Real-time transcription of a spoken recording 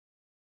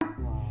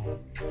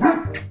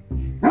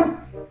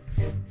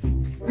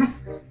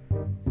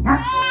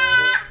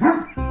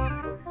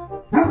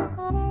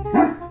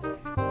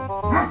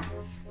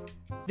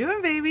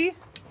Doing, baby?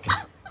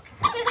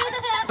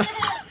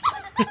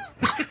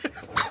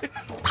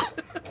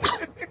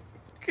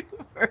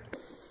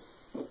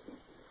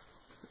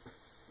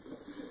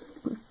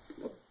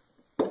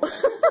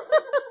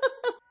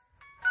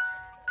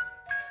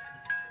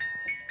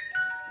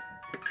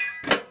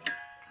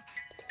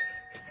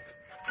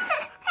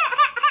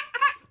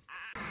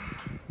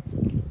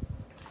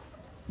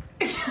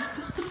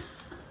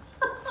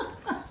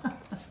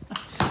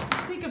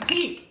 Let's take a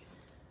peek.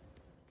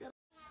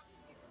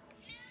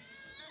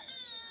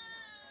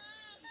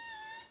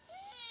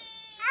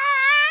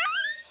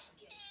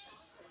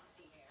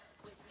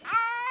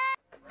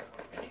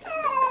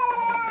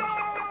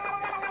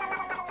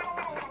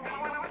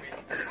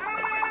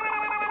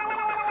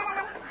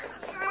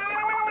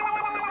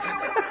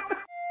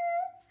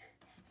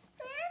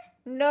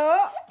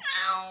 No.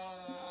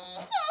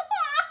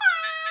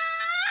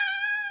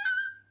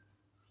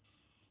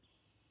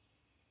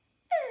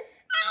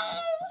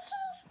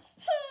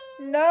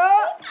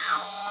 No.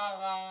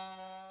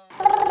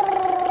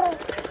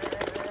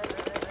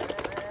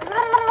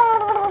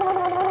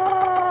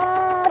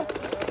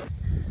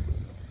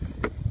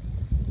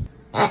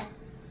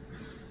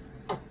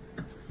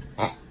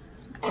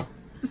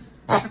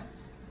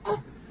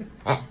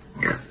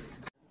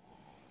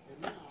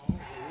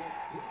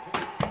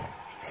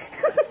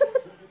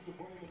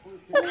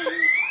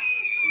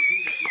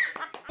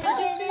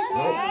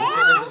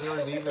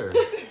 Either.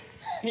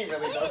 He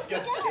really does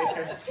get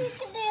scared.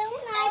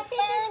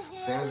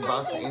 Sam's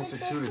about to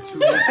institute a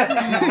 2-week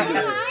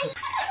procedure.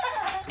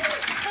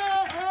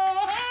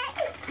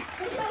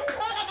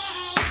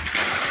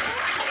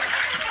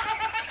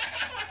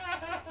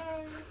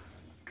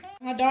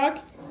 Hot dog?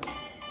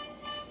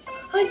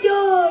 Hot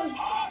dog.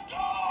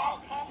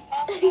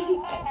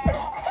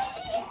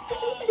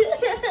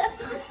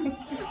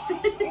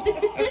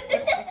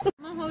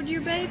 Can I hold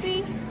your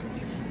baby?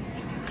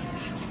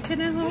 Can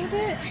I hold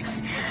it?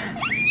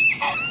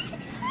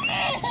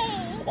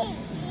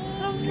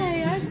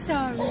 Okay, I'm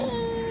sorry.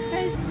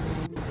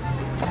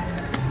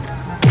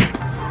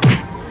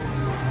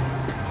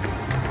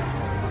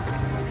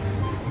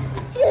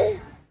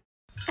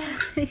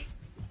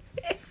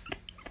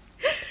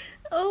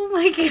 Oh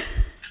my god.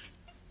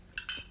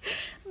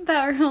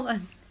 Power, hold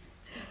on.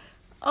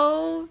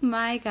 Oh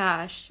my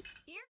gosh.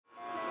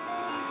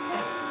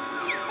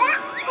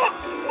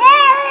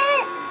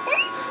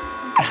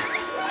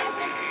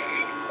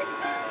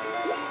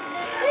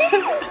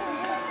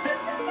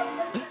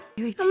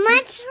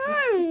 What's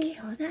wrong? Okay,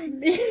 hold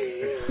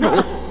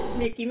on.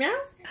 Mickey Mouse?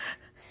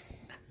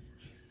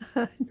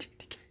 It's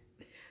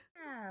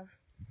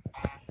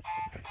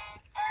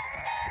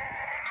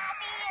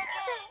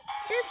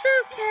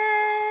okay.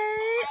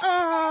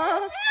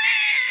 Oh.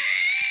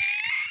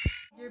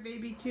 Your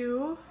baby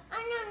too? I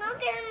know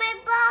milk in my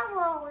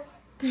bottles.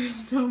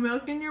 There's no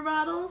milk in your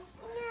bottles?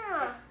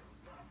 Yeah.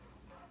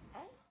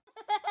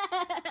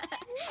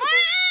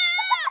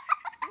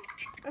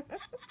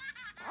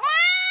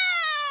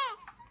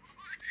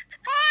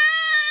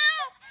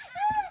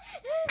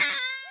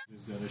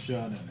 She's got a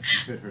shot in it.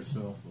 She hit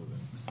herself with it.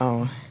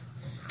 Oh.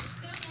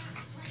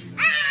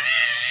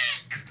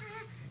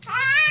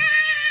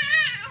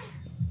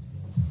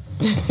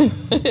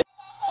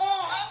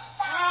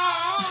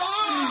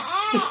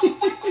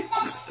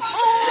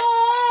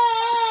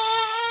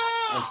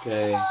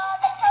 Okay.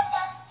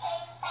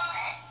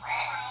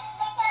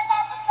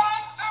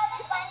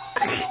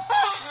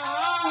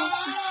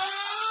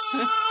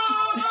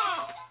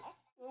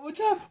 What's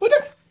up? What's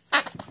up?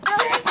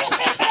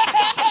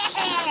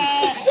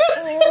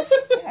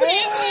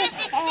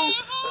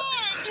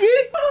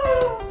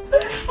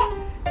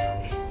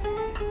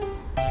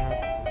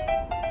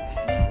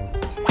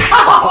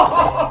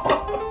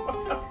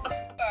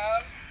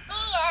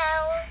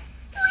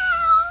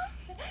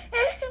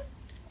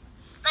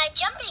 My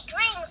jumpy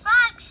green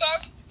fox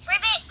says,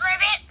 ribbit,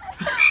 ribbit.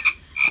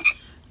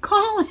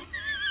 Colin.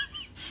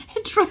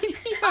 It's right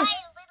here.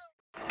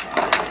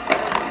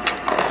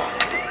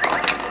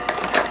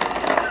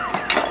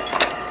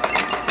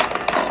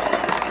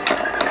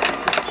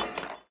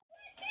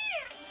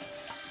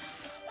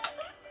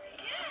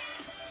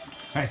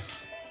 Hey.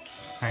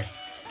 Hey.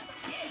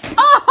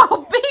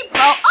 Oh,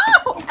 people.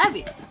 Oh,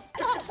 Abby.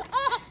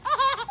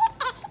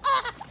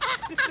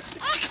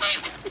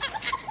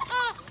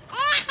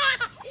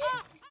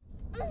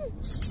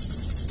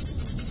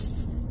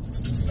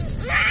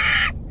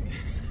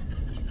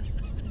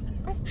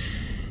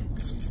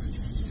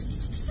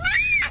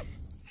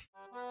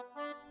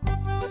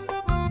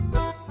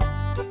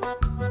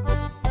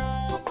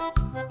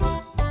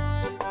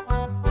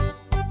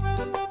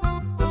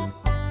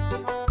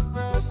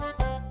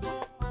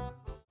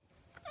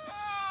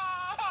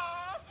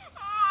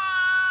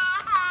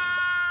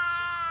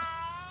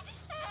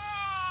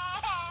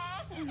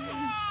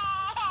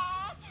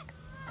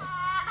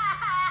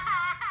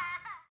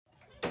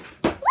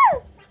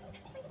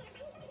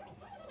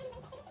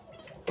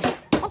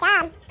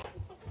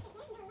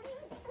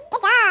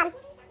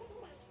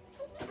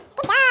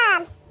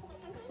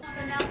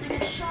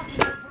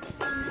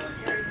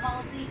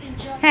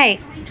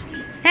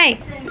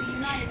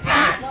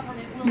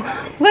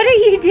 What are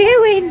you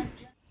doing?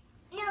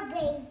 No,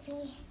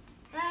 baby.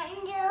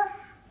 No,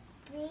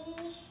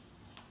 baby.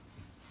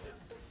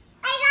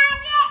 I got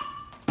it.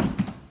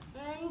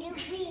 No,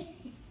 baby.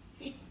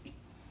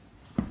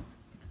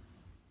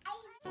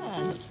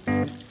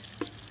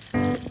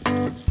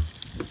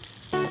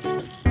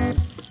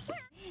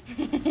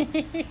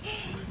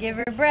 Give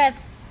her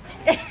breaths.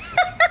 Good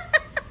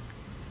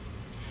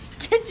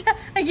job.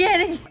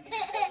 Again.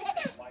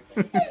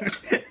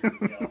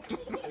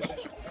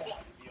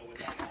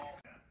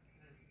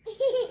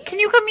 Can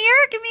you come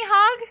here? Give me a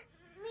hug.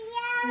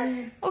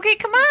 Yeah. Okay,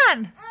 come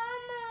on.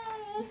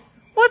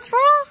 What's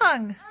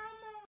wrong?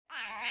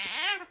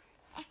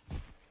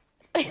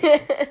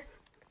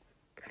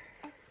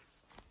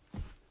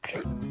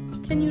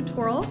 Can you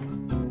twirl?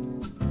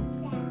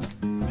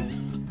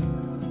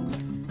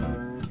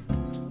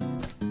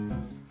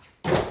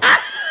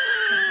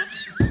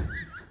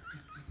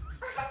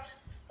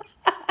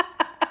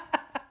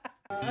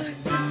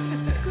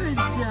 Good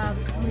job,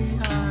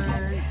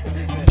 sweetheart.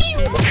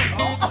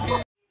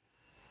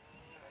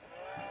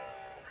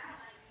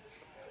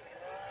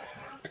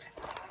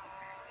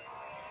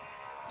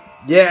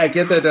 Yeah,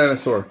 get that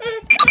dinosaur.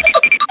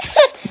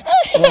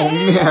 Oh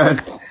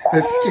man,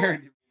 that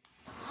scared you.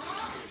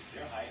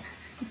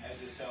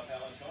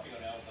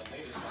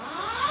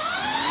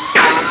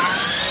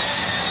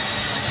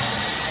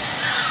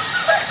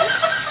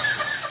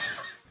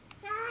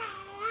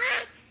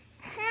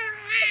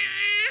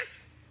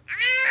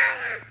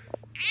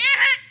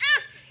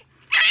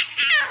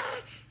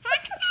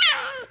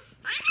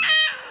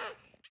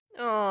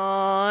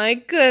 Aw,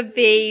 good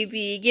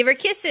baby. Give her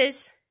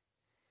kisses.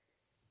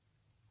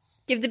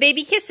 Give the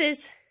baby kisses.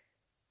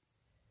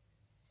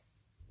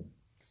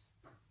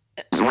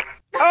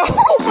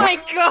 Oh my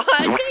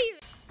gosh!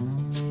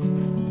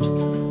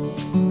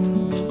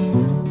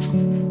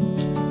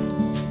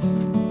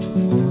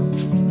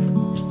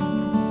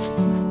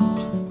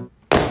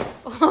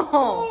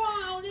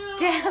 Oh, no.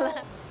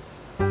 Stella.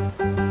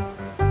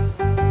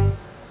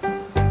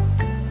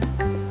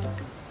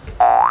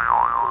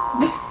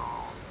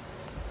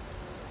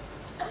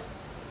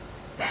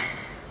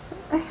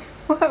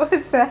 What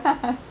was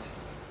that?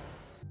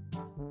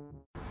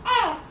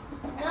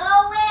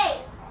 No way.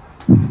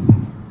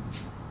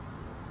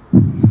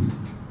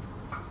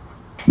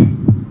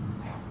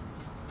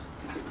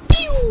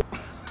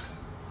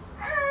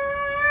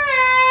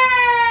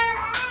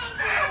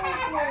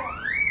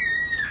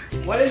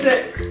 What is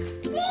it?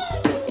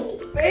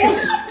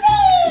 Baby.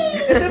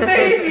 It's a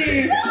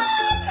baby!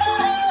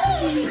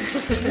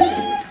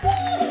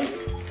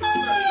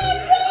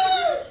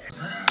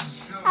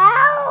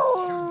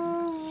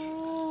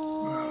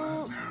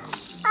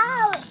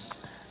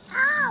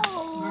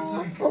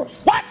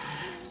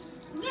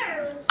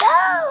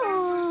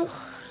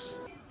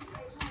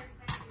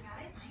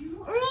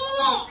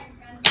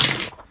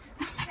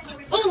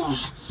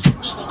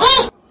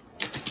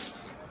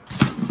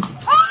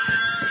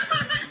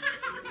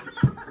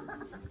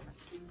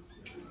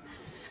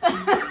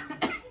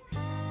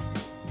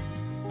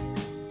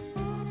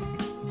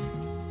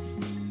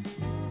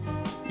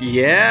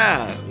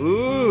 Yeah,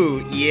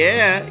 ooh,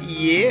 yeah,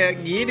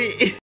 get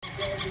it.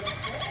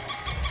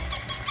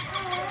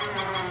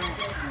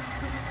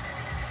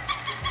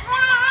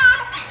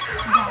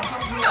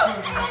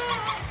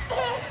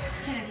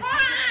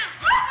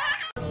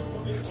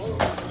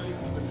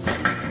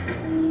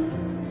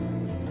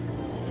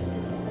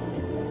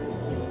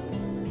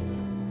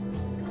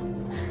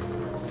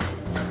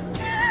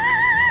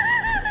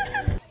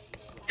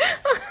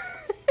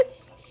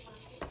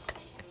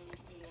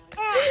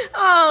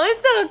 Oh,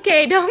 it's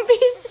okay. Don't be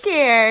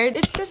scared.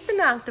 It's just an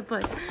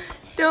octopus.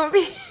 Don't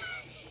be.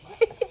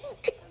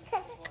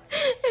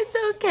 It's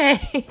okay.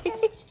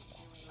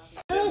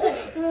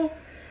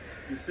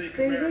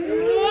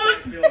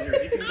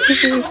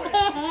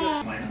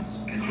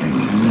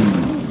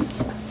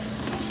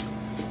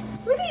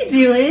 What are you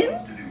doing?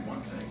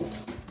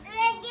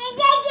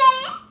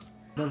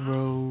 The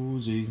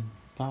rosy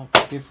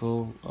pocket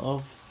full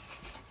of.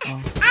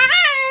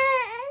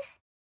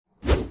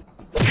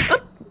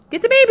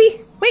 Get the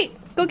baby. Wait,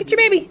 go get your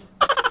baby.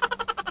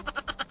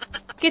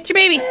 Get your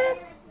baby.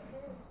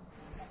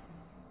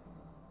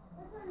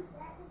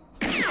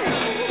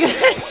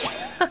 Good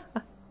job.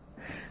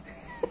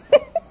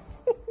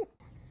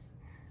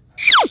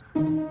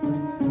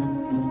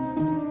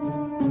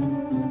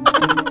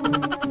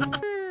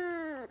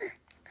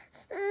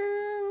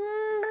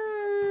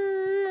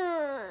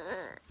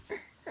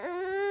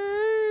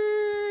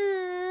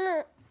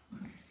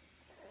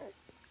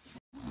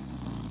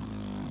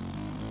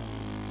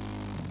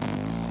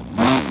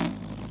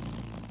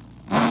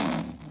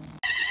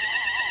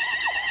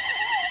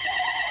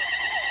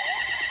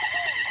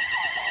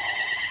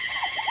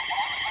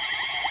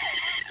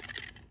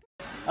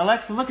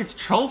 Alexa, look, it's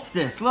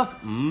Trollstis. Look.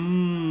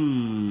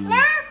 Mmm.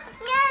 No.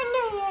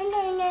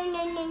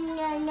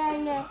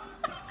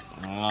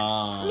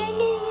 Oh.